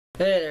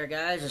Hey there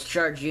guys, it's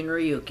Charjr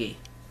Ryuki.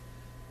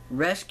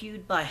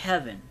 Rescued by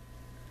heaven.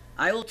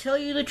 I will tell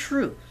you the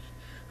truth.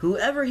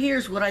 Whoever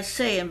hears what I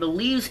say and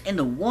believes in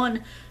the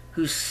one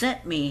who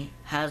sent me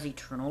has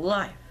eternal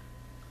life.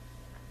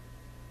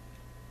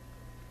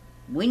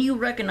 When you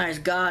recognize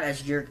God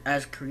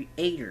as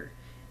creator,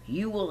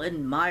 you will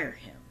admire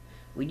him.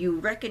 When you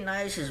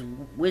recognize his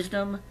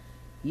wisdom,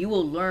 you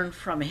will learn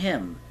from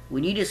him.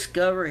 When you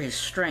discover his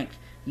strength,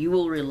 you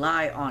will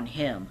rely on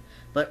him.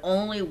 But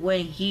only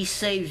when he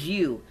saves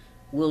you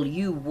will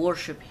you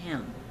worship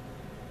him.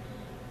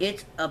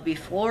 It's a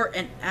before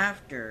and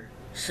after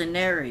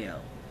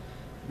scenario.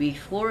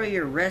 Before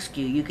your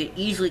rescue, you could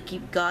easily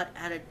keep God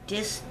at a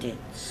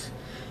distance.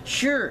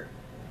 Sure,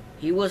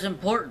 he was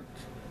important,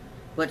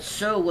 but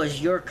so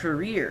was your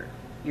career,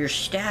 your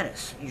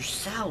status, your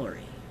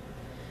salary.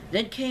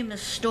 Then came the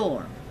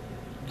storm,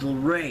 the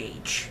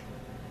rage,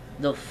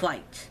 the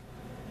fight,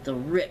 the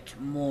ripped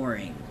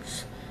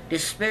moorings.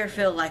 Despair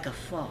felt like a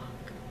fog.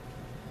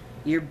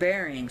 Your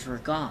bearings were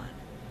gone.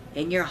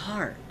 In your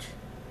heart,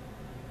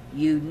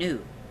 you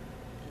knew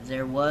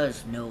there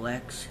was no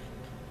exit.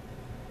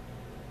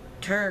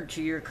 Turn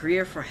to your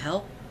career for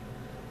help,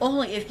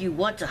 only if you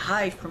want to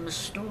hide from the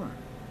storm,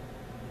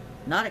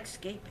 not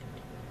escape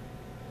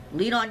it.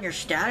 Lean on your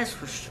status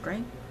for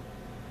strength.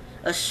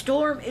 A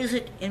storm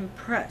isn't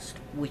impressed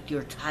with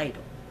your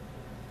title.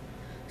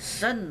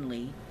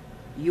 Suddenly,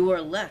 you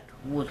are left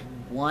with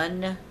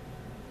one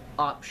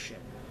option.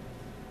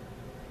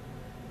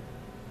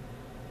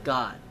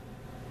 God.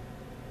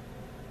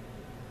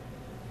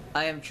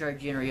 I am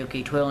Charjr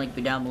Ryuki. Twitter link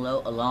be down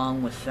below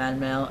along with fan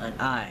mail,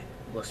 and I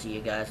will see you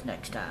guys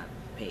next time.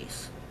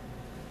 Peace.